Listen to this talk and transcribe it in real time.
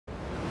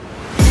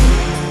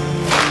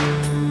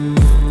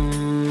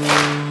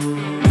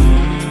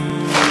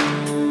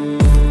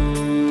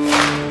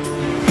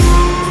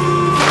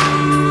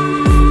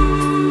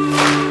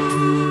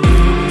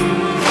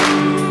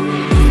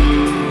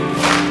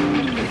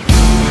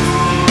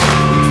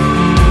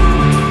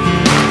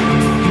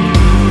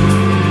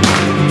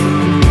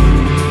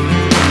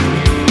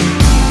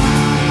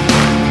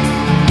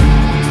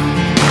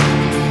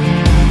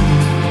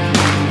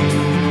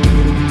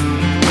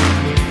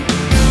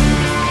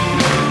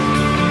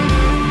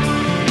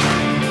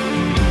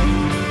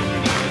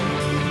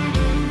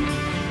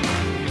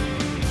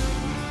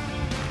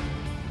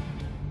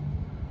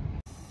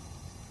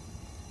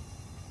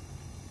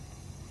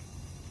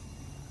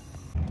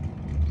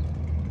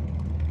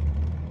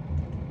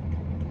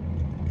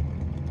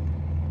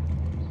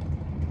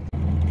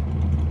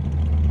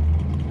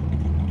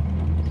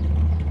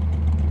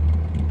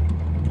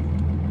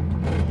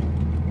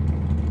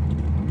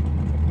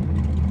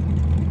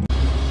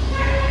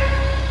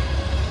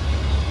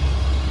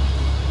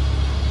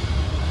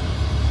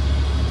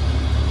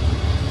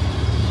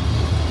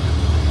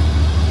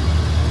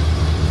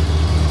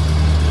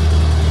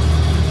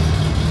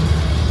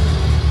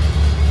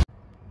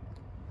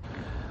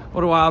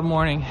wild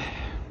morning.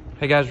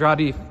 Hey guys,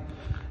 Roddy,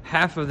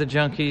 half of the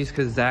Junkies,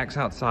 because Zach's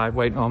outside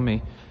waiting on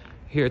me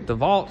here at the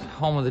Vault,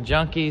 home of the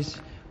Junkies.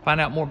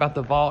 Find out more about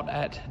the Vault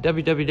at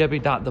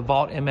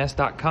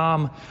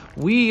www.thevaultms.com.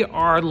 We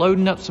are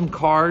loading up some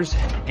cars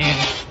and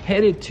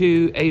headed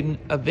to an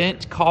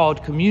event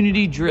called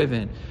Community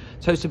Driven.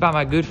 It's hosted by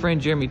my good friend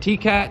Jeremy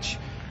T-Catch.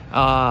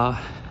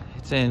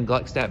 It's in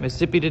Gluckstadt,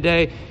 Mississippi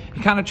today.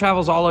 He kind of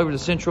travels all over the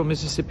central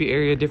Mississippi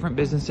area, different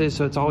businesses,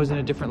 so it's always in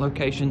a different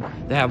location.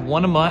 They have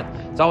one a month.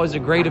 It's always a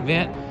great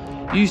event.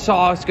 You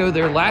saw us go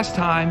there last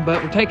time,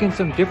 but we're taking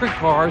some different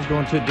cars,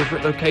 going to a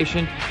different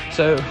location.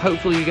 So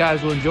hopefully you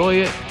guys will enjoy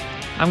it.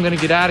 I'm gonna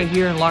get out of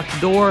here and lock the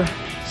door.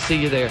 See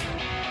you there.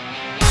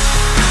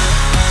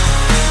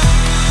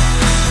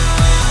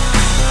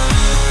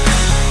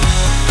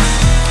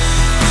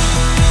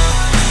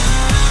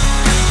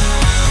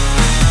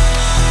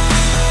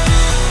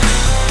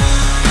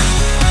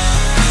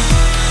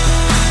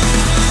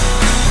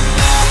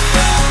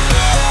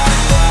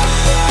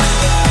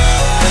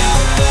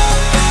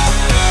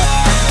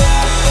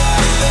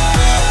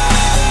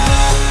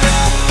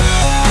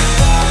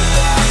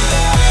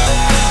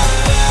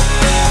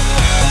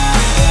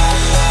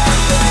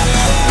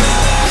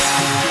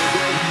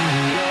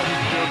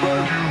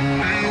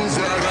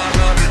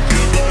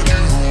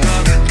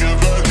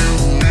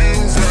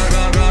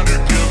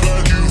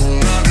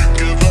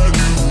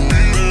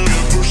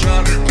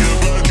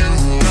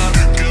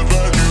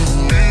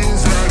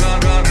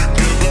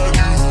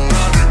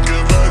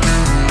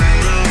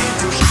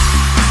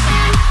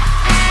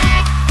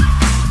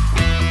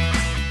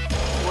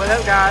 What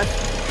up, guys?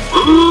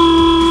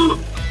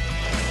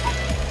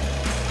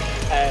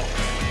 Hey,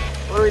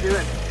 what are we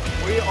doing?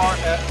 We are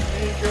at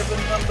Community Driven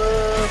number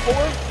 4.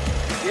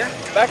 Yeah.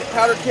 Back at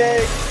Powder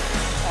Keg.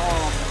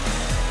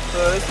 So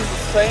this is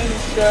the same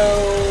show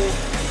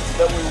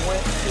that we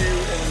went to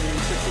in the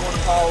 61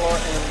 Impala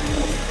and the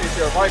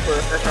ACR Viper.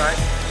 That's right.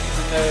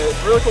 And it's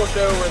a really cool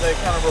show where they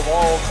kind of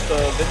revolve the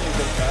venues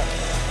that it's at.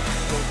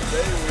 So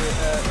today we're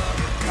at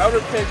Powder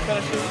Keg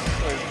Finishes.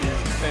 Like the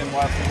same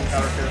last name,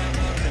 Powder Keg.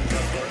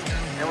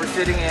 And we're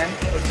sitting in.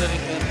 We're sitting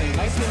in a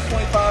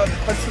 1925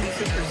 Hudson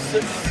Super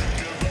 6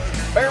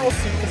 barrel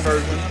seat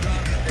conversion.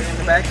 And in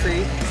the back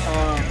seat.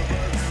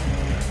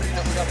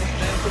 We got the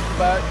James in the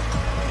back.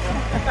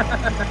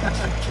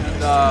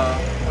 And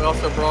we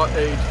also brought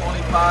a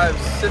 25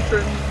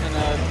 Citroen and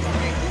a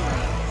 28 Beamer.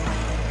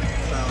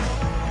 So,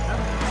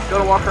 Go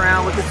to walk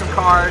around, look at some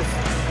cars.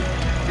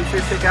 Be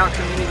sure to check out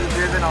Community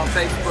Driven on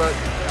Facebook.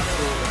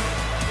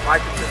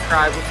 Like and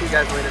subscribe. We'll see you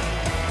guys later.